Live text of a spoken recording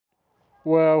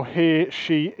Well, here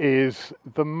she is,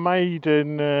 the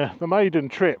maiden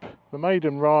trip, the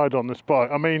maiden ride on this bike.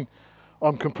 I mean,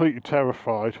 I'm completely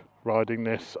terrified riding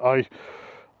this. I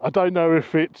don't know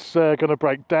if it's going to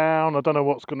break down. I don't know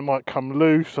what's might come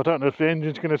loose. I don't know if the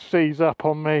engine's going to seize up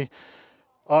on me.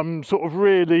 I'm sort of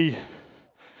really,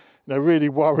 really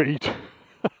worried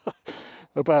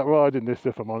about riding this,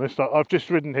 if I'm honest. I've just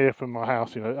ridden here from my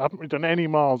house. I haven't done any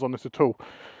miles on this at all,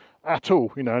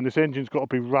 and this engine's got to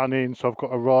be running, so I've got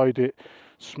to ride it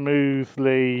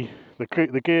smoothly. The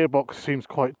gearbox seems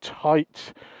quite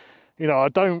tight. I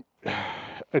don't.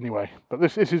 Anyway, but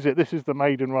this is it. This is the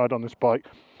maiden ride on this bike.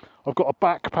 I've got a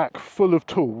backpack full of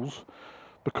tools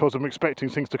because I'm expecting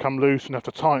things to come loose and have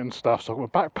to tighten stuff. So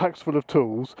I've got my backpack's full of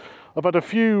tools. I've had a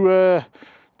few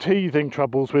teething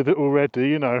troubles with it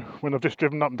already. When I've just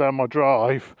driven up and down my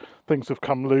drive, things have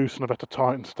come loose and I've had to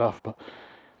tighten stuff. But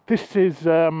this is,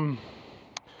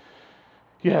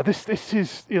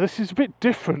 this is a bit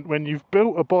different when you've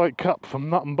built a bike up from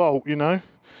nut and bolt.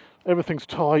 Everything's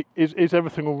tight. Is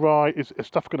everything all right? Is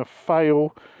stuff going to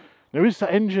fail? Now, is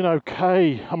the engine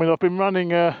okay? I mean, I've been running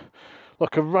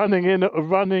like a running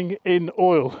in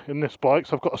oil in this bike.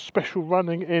 So I've got a special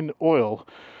running in oil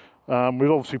with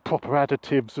obviously proper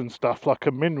additives and stuff, like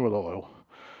a mineral oil.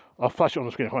 I'll flash it on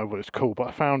the screen. I don't know what it's called, but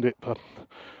I found it.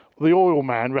 The oil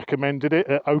man recommended it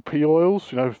at OP Oils,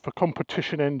 for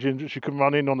competition engines which you can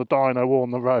run in on the dyno or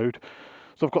on the road.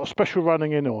 So I've got a special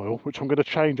running in oil, which I'm going to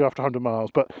change after 100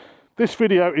 miles. But this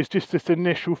video is just this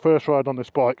initial first ride on this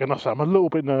bike, and I'm a little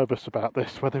bit nervous about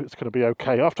this, whether it's going to be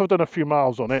okay. After I've done a few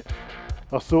miles on it,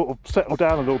 I'll sort of settle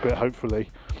down a little bit, hopefully.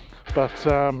 But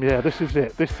yeah, this is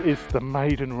it. This is the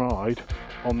maiden ride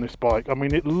on this bike. I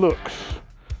mean, it looks...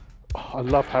 I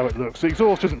love how it looks. The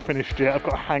exhaust isn't finished yet. I've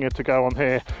got a hanger to go on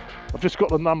here. I've just got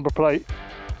the number plate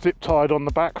zip tied on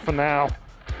the back for now.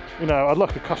 I'd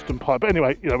like a custom pipe, but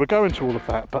anyway, we're going to all of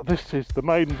that. But this is the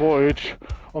maiden voyage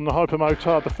on the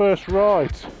Hypermotard, the first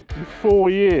ride in 4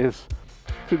 years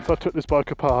since I took this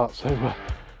bike apart. So,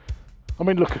 I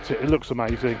mean, look at it. It looks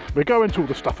amazing. We're going to all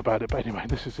the stuff about it, but anyway,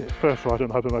 this is it. First ride on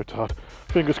the Hypermotard.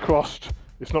 Fingers crossed.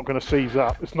 It's not going to seize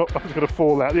up. It's not going to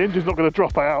fall out. The engine's not going to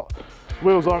drop out.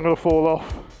 Wheels aren't going to fall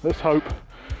off. Let's hope.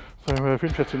 So, if you're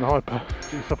interested in the Hyper,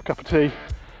 get yourself a cup of tea.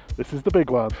 This is the big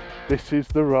one. This is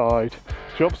the ride.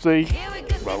 Job C,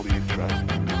 roll the intro.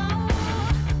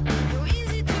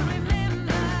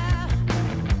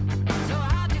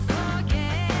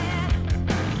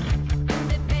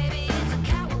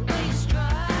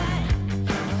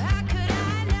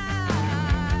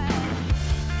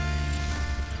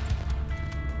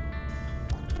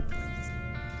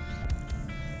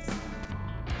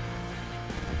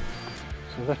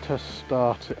 So let us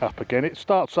start it up again. It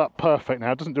starts up perfect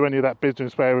now. It doesn't do any of that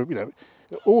business where,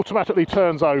 it automatically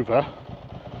turns over.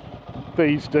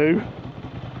 These do.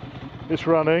 It's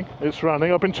running.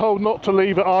 I've been told not to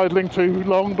leave it idling too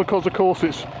long because, of course,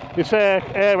 it's air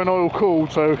and oil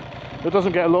cooled, so it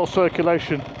doesn't get a lot of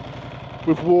circulation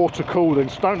with water cooling.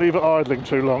 So don't leave it idling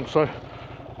too long. So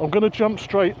I'm going to jump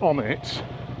straight on it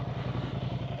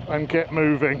and get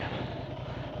moving.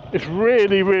 It's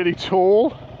really, really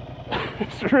tall.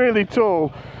 It's really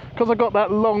tall because I got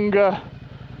that longer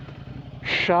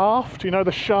shaft,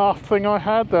 the shaft thing I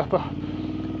had.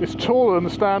 It's taller than the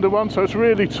standard one, so it's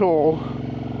really tall.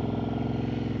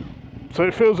 So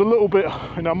it feels a little bit,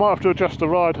 I might have to adjust the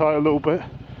ride height a little bit,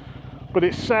 but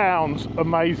it sounds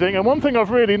amazing. And one thing I've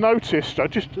really noticed,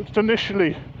 just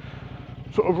initially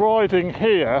sort of riding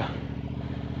here,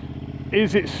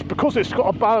 is because it's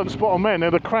got a balanced bottom end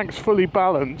and the crank's fully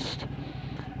balanced,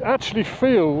 it actually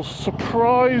feels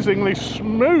surprisingly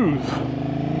smooth.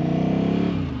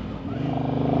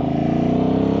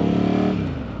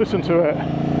 Listen to it.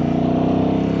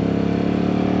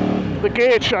 The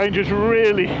gear change is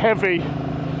really heavy.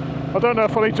 I don't know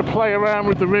if I need to play around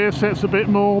with the rear sets a bit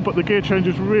more, but the gear change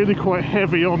is really quite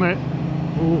heavy on it.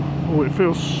 Oh, it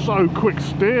feels so quick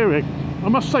steering. I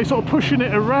must say, sort of pushing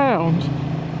it around,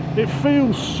 it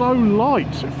feels so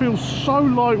light. It feels so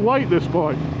lightweight, this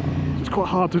bike. It's quite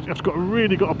hard to, I've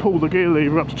really got to pull the gear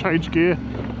lever up to change gear.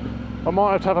 I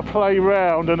might have to play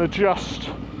around and adjust,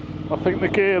 I think, the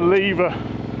gear lever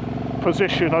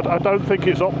position. I don't think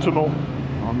it's optimal.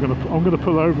 I'm gonna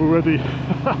pull over already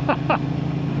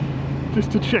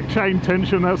just to check chain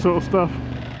tension, that sort of stuff.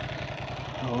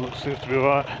 Oh, look, seems to be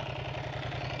alright.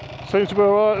 Seems to be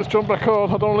alright. Let's jump back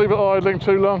on. I don't want to leave it idling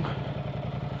too long.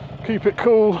 Keep it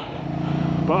cool.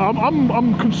 But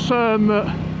I'm concerned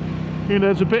that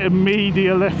there's a bit of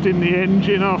media left in the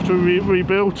engine after we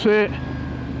rebuilt it.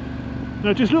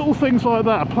 Just little things like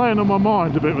that are playing on my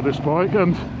mind a bit with this bike,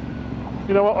 and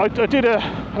You know, I did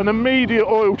an immediate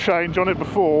oil change on it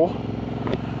before,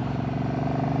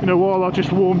 you know, while I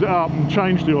just warmed it up and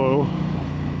changed the oil.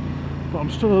 But I'm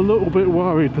still a little bit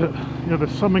worried that, you know,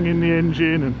 there's something in the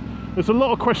engine, and there's a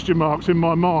lot of question marks in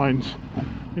my mind,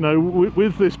 you know,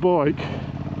 with this bike,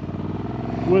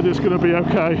 whether it's going to be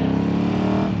okay.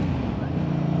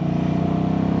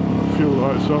 Fuel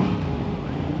lights on.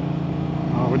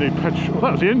 Oh, we need petrol. Oh,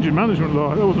 that was the engine management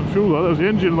light. That wasn't fuel light. That was the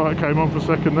engine light came on for a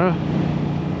second there.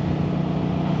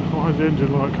 Why has the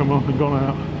engine light come on and gone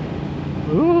out?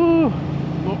 Oh,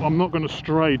 I'm not going to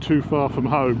stray too far from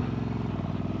home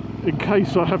in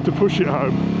case I have to push it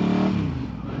home.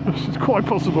 This is quite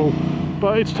possible.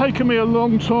 But it's taken me a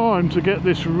long time to get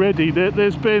this ready.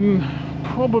 There's been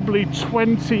probably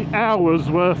 20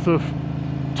 hours worth of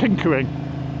tinkering.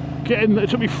 It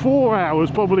took me 4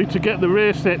 hours probably to get the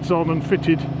rear sets on and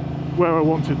fitted where I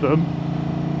wanted them.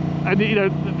 And you know,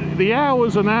 the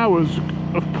hours and hours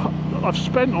I've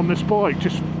spent on this bike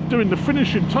just doing the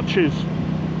finishing touches.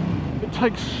 It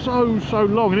takes so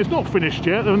long, and it's not finished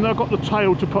yet. And I've got the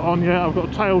tail to put on yet. I've got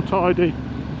a tail tidy.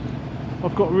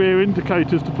 I've got rear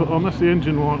indicators to put on. That's the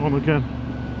engine light on again.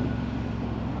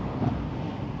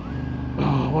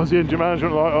 Oh, why's the engine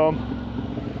management light on?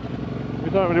 You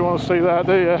don't really want to see that,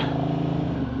 do you?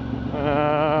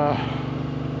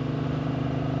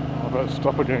 I better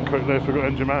stop again quickly if we've got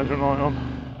engine management light on.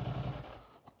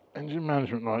 Engine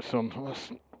management light's on.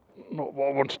 That's not what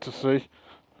I wanted to see.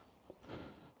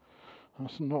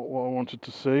 That's not what I wanted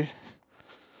to see.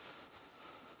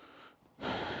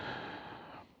 Let's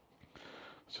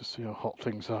just see how hot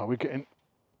things are. We're getting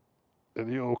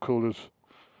the oil coolers.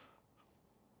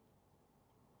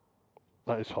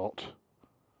 That is hot.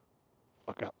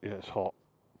 Okay, yeah, it's hot.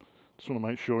 Just want to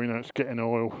make sure, you know, it's getting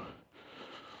oil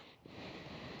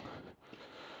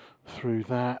through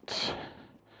that.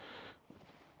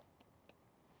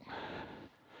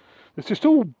 It's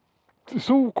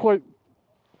all quite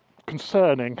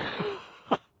concerning.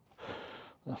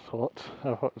 That's hot.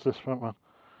 How hot is this front one?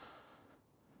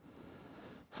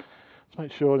 Let's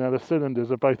make sure now the cylinders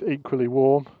are both equally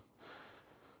warm.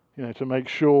 You know, to make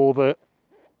sure that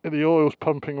the oil's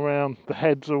pumping around, the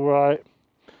head's all right.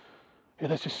 Yeah,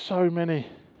 there's just so many.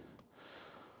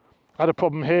 I had a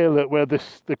problem here that where the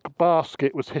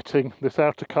basket was hitting this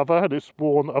outer cover, and it's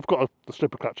worn. I've got the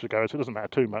slipper clutch to go, so it doesn't matter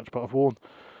too much. But I've worn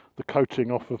the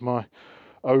coating off of my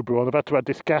Oberon. I've had to add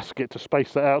this gasket to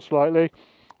space that out slightly.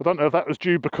 I don't know if that was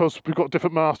due because we've got a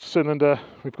different master cylinder,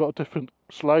 we've got a different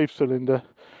slave cylinder.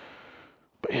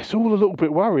 But it's all a little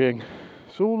bit worrying.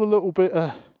 It's all a little bit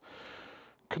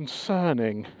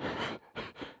concerning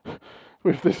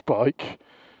with this bike.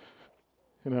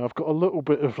 You know, I've got a little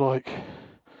bit of like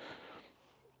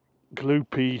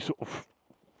gloopy sort of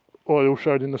oil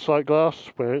showed in the sight glass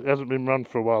where it hasn't been run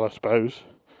for a while, I suppose.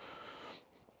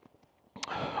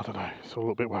 I don't know, it's all a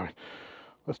little bit worrying.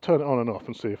 Let's turn it on and off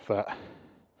and see if that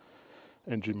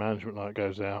engine management light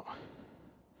goes out.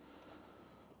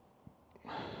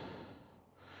 Yeah,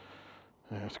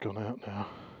 it's gone out now.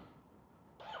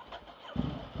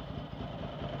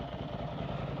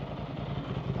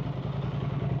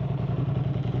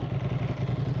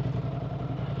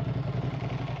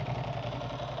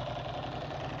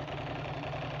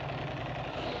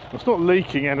 It's not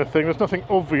leaking anything, there's nothing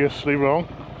obviously wrong.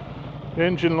 The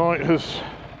engine light has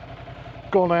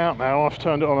gone out now, I've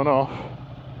turned it on and off.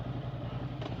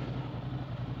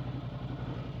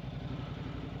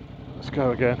 Let's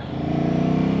go again.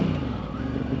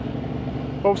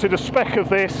 Obviously the spec of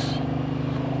this,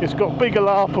 it's got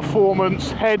Bikesure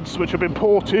Performance heads which have been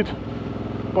ported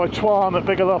by Twan at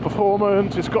Bikesure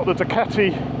Performance. It's got the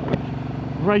Ducati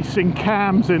racing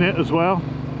cams in it as well,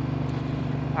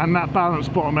 and that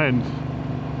balanced bottom end.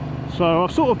 So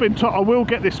I've sort of been told I will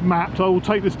get this mapped. I will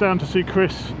take this down to see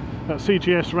Chris at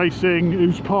CGS Racing,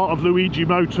 who's part of Luigi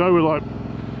Moto, like,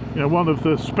 you know, one of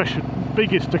the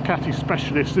biggest Ducati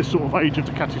specialists, this sort of age of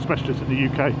Ducati specialists in the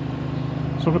UK.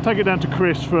 So I'm going to take it down to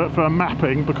Chris for a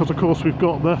mapping, because of course we've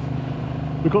got the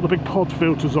big pod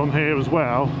filters on here as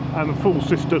well, and the full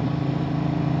system.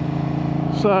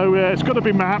 So it's got to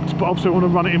be mapped, but obviously I want to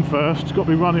run it in first. It's got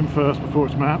to be run in first before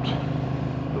it's mapped.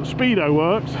 But the speedo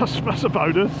works, that's a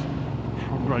bonus.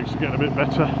 Front brakes are getting a bit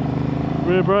better.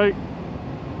 Rear brake.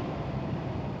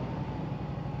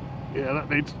 Yeah, that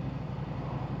needs...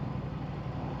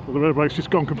 Well, the rear brake's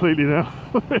just gone completely now.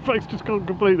 The rear brake's just gone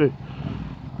completely.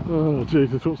 Oh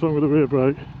Jesus, what's wrong with the rear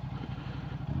brake?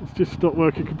 It's just stopped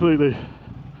working completely.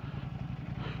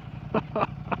 Let's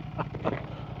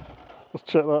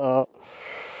check that out.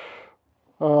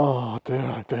 Oh dear,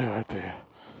 oh dear, oh dear.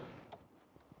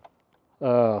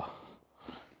 Oh,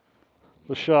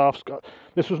 the shafts.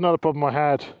 This was another problem I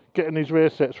had, getting these rear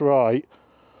sets right.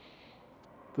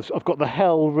 I've got the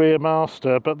Hell rear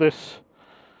master, but this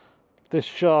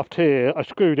shaft here, I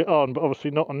screwed it on, but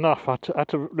obviously not enough. I had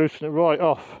to loosen it right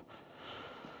off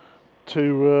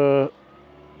to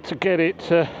get it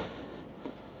to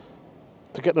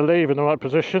get the lever in the right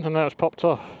position, and now it's popped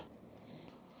off.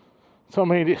 So I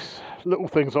mean, it's little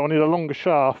things. I need a longer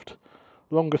shaft,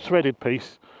 longer threaded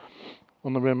piece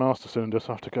on the rear master cylinder, so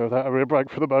I have to go without a rear brake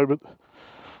for the moment.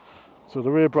 So the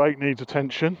rear brake needs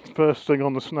attention. First thing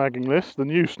on the snagging list, the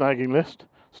new snagging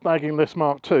list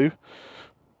Mark II.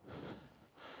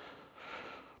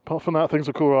 Apart from that, things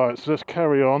look alright, so let's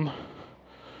carry on.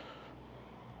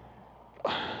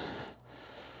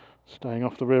 Staying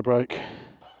off the rear brake.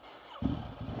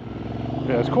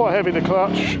 Yeah, it's quite heavy, the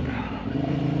clutch.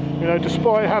 You know,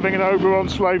 despite having an Oberon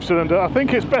slave cylinder, I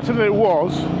think it's better than it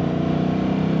was.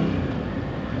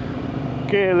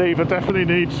 Gear lever definitely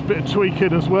needs a bit of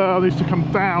tweaking as well. It needs to come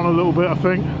down a little bit, I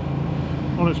think,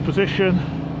 on its position.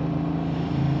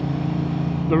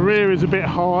 The rear is a bit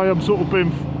high. I'm sort of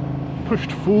being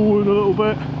pushed forward a little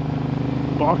bit,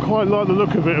 but I quite like the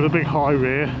look of it, of a big high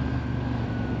rear.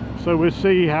 So we'll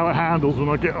see how it handles when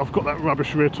I've got that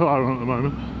rubbish rear tyre on at the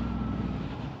moment.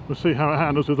 We'll see how it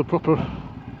handles with the proper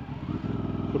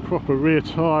rear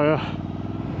tyre.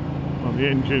 Well, the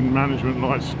engine management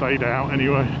lights stayed out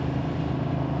anyway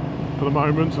for the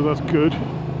moment, so that's good.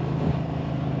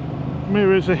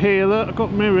 Mirrors are here, look, I've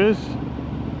got mirrors.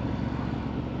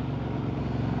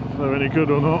 If they're any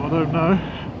good or not, I don't know.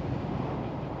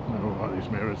 Alright, these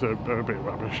mirrors, they're a bit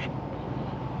rubbish.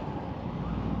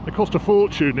 They cost a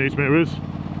fortune, these mirrors,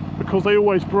 because they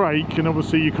always break, and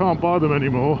obviously you can't buy them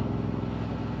anymore.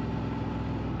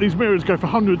 These mirrors go for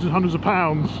hundreds and hundreds of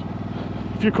pounds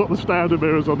if you've got the standard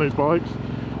mirrors on these bikes.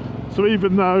 So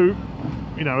even though,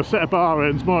 you know, a set of bar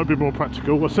ends might be more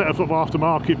practical, a set of sort of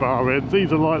aftermarket bar ends,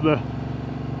 these are like the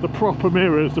proper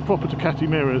mirrors, the proper Ducati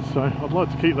mirrors, so I'd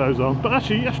like to keep those on. But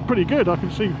actually, that's pretty good. I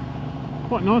can see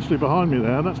quite nicely behind me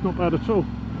there, that's not bad at all.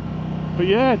 But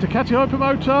yeah, Ducati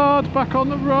Hypermotard back on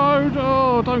the road.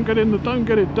 Oh, don't get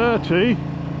it dirty.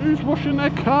 Who's washing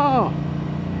their car?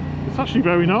 It's actually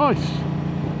very nice.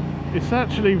 It's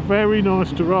actually very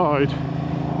nice to ride.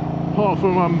 Apart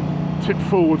from I'm tipped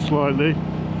forward slightly.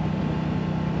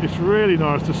 It's really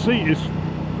nice. The seat is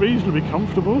reasonably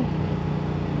comfortable.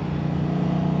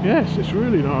 Yes, it's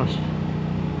really nice.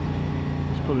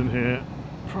 Let's pull in here.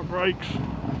 Front brakes.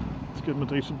 Let's give them a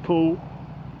decent pull.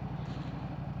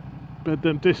 Bed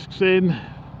them discs in.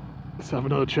 Let's have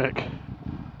another check.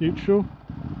 Neutral.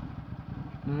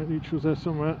 No, neutral's there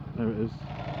somewhere. There it is.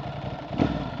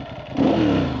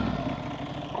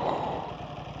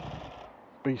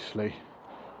 Beastly.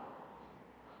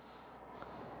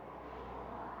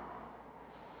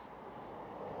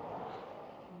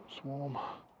 It's warm.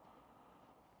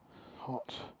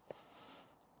 Hot.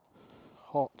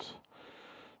 Hot.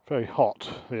 Very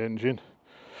hot, the engine.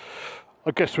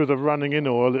 I guess with the running in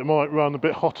oil it might run a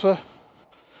bit hotter.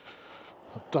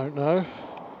 I don't know.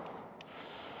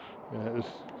 Yeah,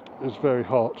 it's very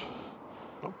hot.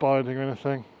 Not binding or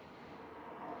anything.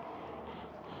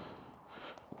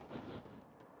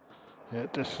 Yeah,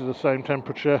 this is the same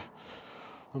temperature.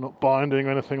 I'm not binding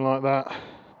or anything like that.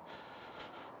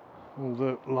 All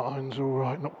the lines all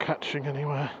right, not catching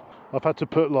anywhere. I've had to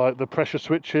put like the pressure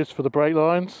switches for the brake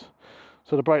lines.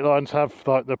 So the brake lines have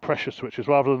like the pressure switches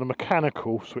rather than the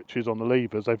mechanical switches on the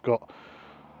levers. They've got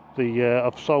the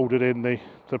I've soldered in the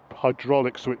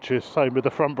hydraulic switches. Same with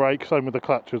the front brake, same with the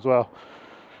clutch as well.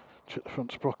 Check the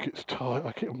front sprocket's tight.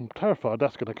 I'm terrified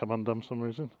that's going to come undone for some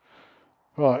reason.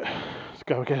 Right, let's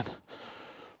go again.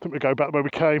 I think we go back where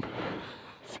we came,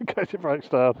 just in case it breaks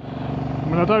down. I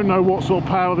mean, I don't know what sort of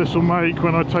power this will make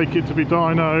when I take it to be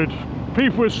dynoed.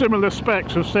 People with similar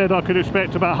specs have said I could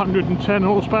expect about 110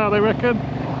 horsepower, they reckon.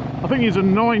 I think it's a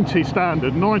 90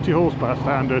 standard, 90 horsepower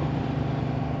standard.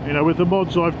 You know, with the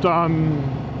mods I've done,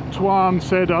 Tuan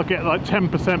said I'll get like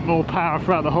 10% more power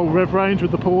throughout the whole rev range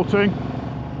with the porting.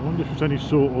 I wonder if there's any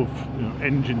sort of, you know,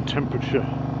 engine temperature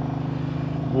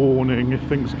warning if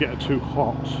things get too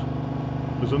hot.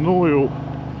 There's an oil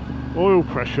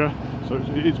pressure, so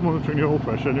it's monitoring the oil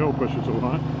pressure, and the oil pressure's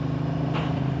alright.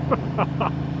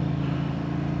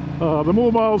 The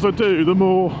more miles I do, the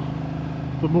more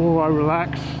I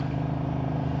relax.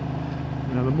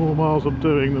 You know, the more miles I'm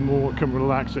doing, the more I can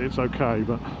relax it. It's okay,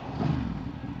 but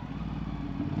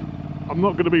I'm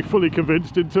not going to be fully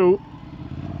convinced until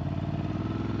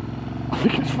I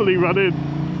think it's fully run in.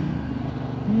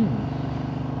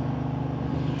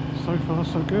 So far,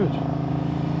 so good.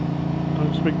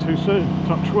 Don't speak too soon.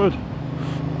 Touch wood.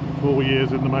 4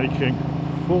 years in the making.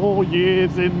 4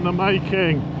 years in the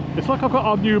making. It's like I've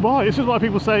got a new bike. This is why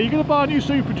people say, you're going to buy a new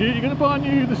Super Duke, you're going to buy a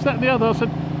new this, that and the other. I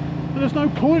said, there's no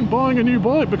point buying a new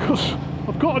bike because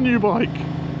I've got a new bike.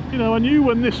 You know, I knew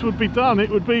when this would be done, it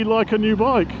would be like a new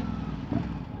bike.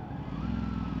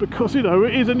 Because, you know,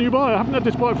 it is a new bike. I haven't had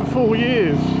this bike for 4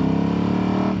 years.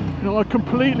 You know, I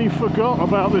completely forgot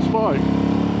about this bike.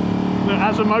 You know,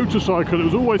 as a motorcycle, it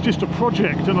was always just a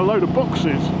project and a load of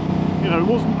boxes. You know, it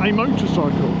wasn't a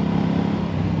motorcycle.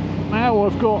 Now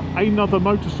I've got another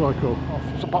motorcycle.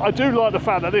 But I do like the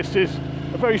fact that this is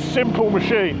a very simple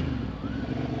machine.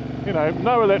 You know,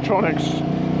 no electronics,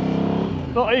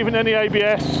 not even any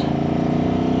ABS.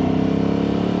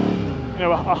 You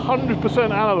know,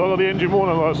 100% analog. The engine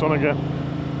warning lights on again.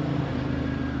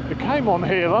 It came on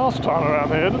here last time around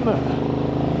here, didn't it?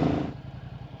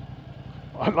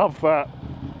 I love that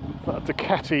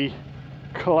Ducati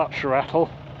clutch rattle.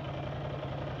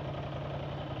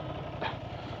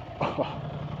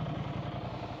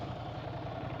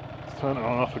 Let's turn it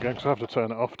on and off again because I have to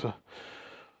turn it off to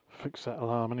fix that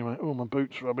alarm anyway. Oh, my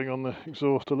boot's rubbing on the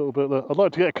exhaust a little bit there. I'd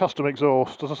like to get a custom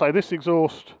exhaust. As I say, this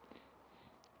exhaust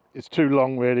is too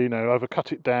long really, you know, I've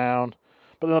cut it down.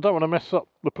 But then I don't want to mess up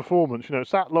the performance, you know,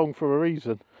 it's that long for a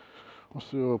reason.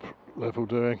 What's the oil level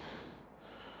doing?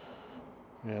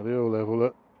 Yeah, the oil level,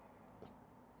 look.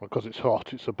 Well, because it's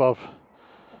hot, it's above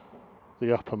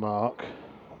the upper mark.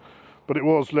 But it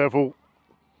was level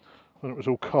when it was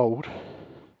all cold.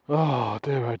 Oh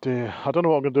dear. I don't know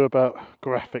what I'm going to do about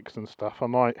graphics and stuff.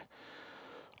 I'm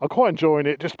quite enjoying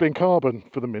it just being carbon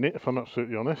for the minute, if I'm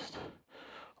absolutely honest.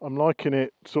 I'm liking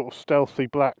it sort of stealthy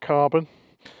black carbon.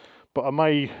 But I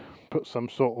may put some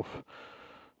sort of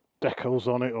decals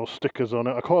on it or stickers on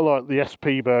it. I quite like the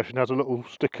SP version, has a little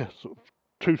sticker, sort of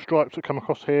 2 stripes that come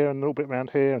across here and a little bit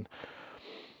around here, and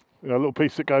you know, a little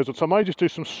piece that goes on. So I may just do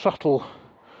some subtle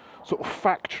sort of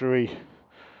factory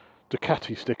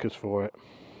Ducati stickers for it.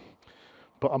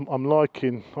 But I'm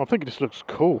thinking this looks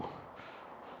cool.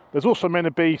 There's also meant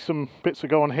to be some bits that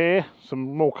go on here,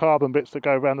 some more carbon bits that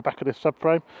go around the back of this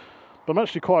subframe. But I'm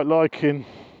actually quite liking,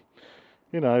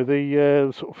 you know,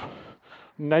 the sort of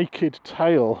naked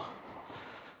tail.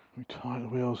 Let me tie the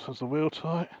wheels. Has the wheel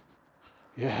tight?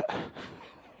 Yeah.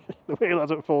 The wheel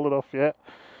hasn't fallen off yet.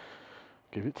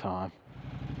 Give it time.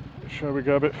 Shall we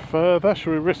go a bit further?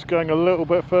 Shall we risk going a little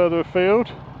bit further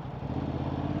afield?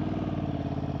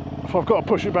 If I've got to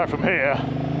push it back from here,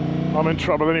 I'm in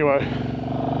trouble anyway.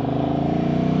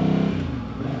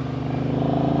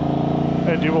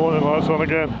 Engine warning lights on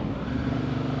again.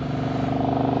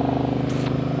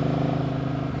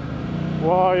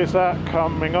 Why is that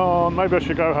coming on? Maybe I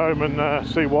should go home and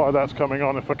see why that's coming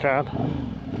on if I can.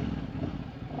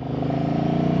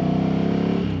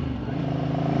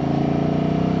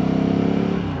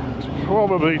 It's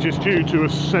probably just due to a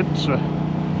sensor.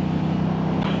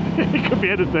 It could be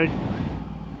anything.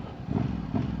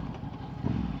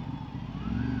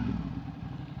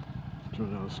 Let's do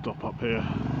another stop up here.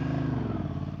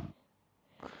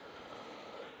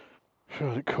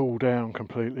 Should it cool down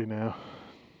completely now?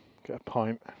 Get a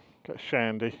pint, get a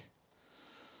shandy,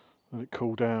 let it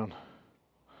cool down.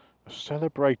 A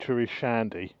celebratory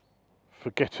shandy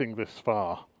for getting this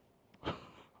far.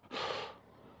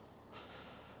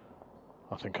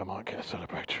 I think I might get a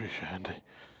celebratory shandy.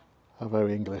 How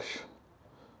very English.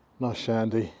 Nice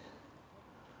shandy.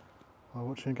 While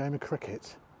watching a game of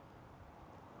cricket.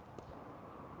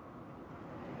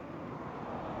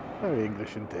 Very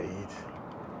English indeed.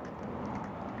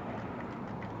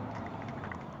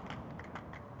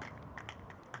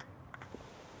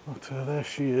 But there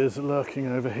she is, lurking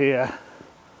over here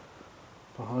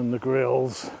behind the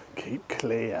grills. Keep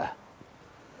clear.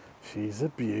 She's a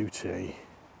beauty.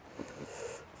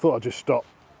 Thought I'd just stop,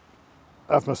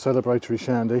 have my celebratory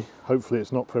shandy. Hopefully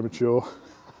it's not premature,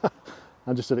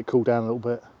 and just let it cool down a little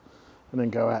bit, and then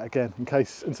go out again in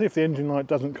case, and see if the engine light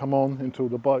doesn't come on until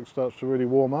the bike starts to really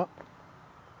warm up.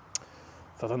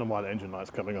 So I don't know why the engine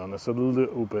light's coming on. That's a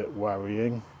little bit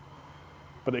worrying.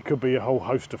 But it could be a whole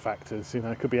host of factors, you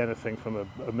know, it could be anything from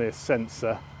a mere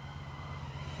sensor.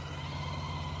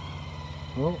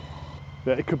 Well,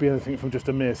 yeah, it could be anything from just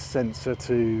a mere sensor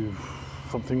to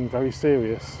something very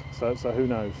serious. So who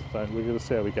knows? So we're going to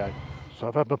see how we go. So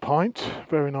I've had my pint,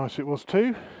 very nice it was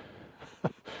too.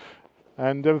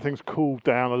 And everything's cooled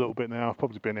down a little bit now. I've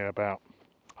probably been here about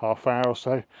half hour or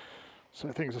so.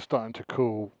 So things are starting to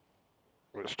cool.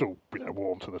 It's still, you know,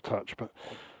 warm to the touch, but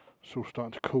it's all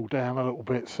starting to cool down a little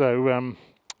bit. So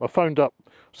I phoned up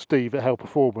Steve at Hell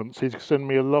Performance. He's sent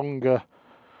me a longer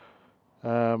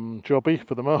jobby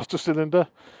for the master cylinder,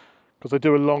 because they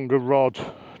do a longer rod,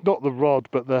 not the rod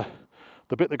but the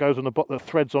the bit that goes on the bottom, that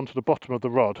threads onto the bottom of the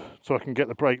rod, so I can get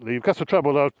the brake lever. That's the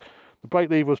trouble though, the brake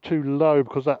lever was too low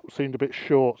because that seemed a bit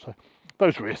short. So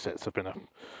those rear sets have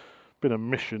been a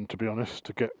mission, to be honest,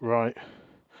 to get right.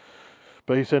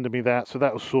 But he's sending me that, so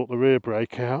that will sort the rear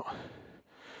brake out.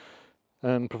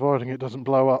 And providing it doesn't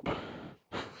blow up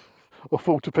or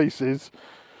fall to pieces,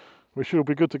 we should all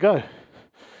be good to go.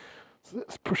 So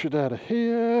let's push it out of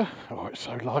here. Oh, it's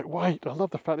so lightweight. I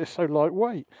love the fact it's so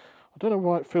lightweight. I don't know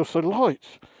why it feels so light.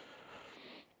 I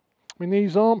mean,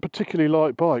 these aren't particularly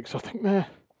light bikes. I think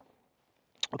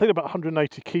about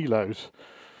 180 kilos,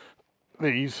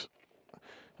 these.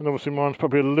 And obviously mine's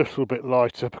probably a little bit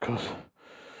lighter because,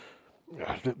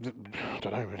 I don't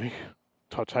know really,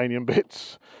 titanium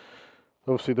bits.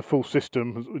 Obviously the full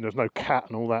system, there's no cat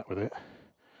and all that with it.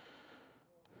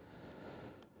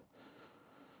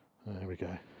 There we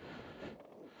go.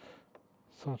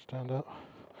 Side stand up.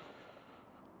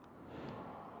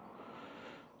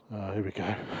 Oh, here we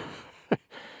go.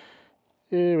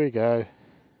 Here we go.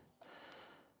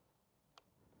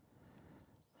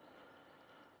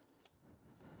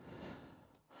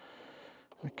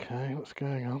 Okay, what's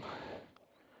going on?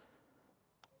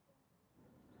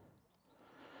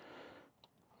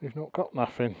 We've not got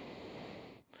nothing.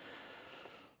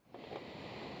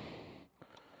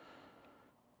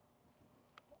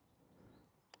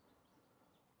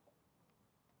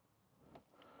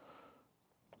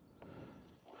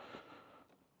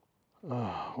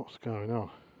 Oh, what's going on?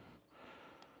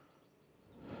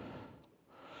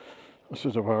 This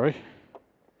is a worry.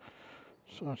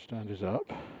 Side stand is up.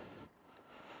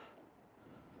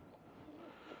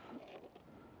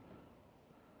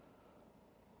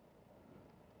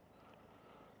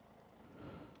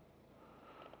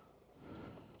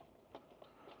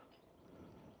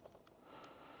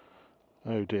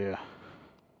 Oh dear.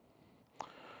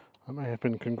 I may have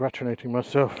been congratulating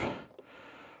myself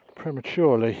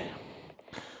prematurely.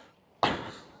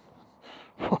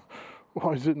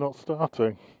 Why is it not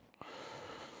starting?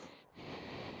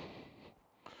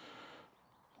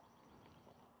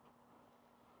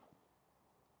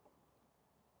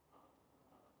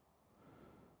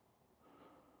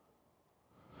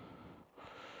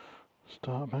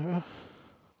 Start motor.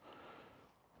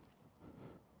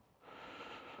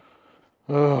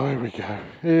 Oh, here we go.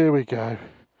 Here we go.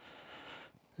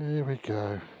 Here we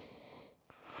go.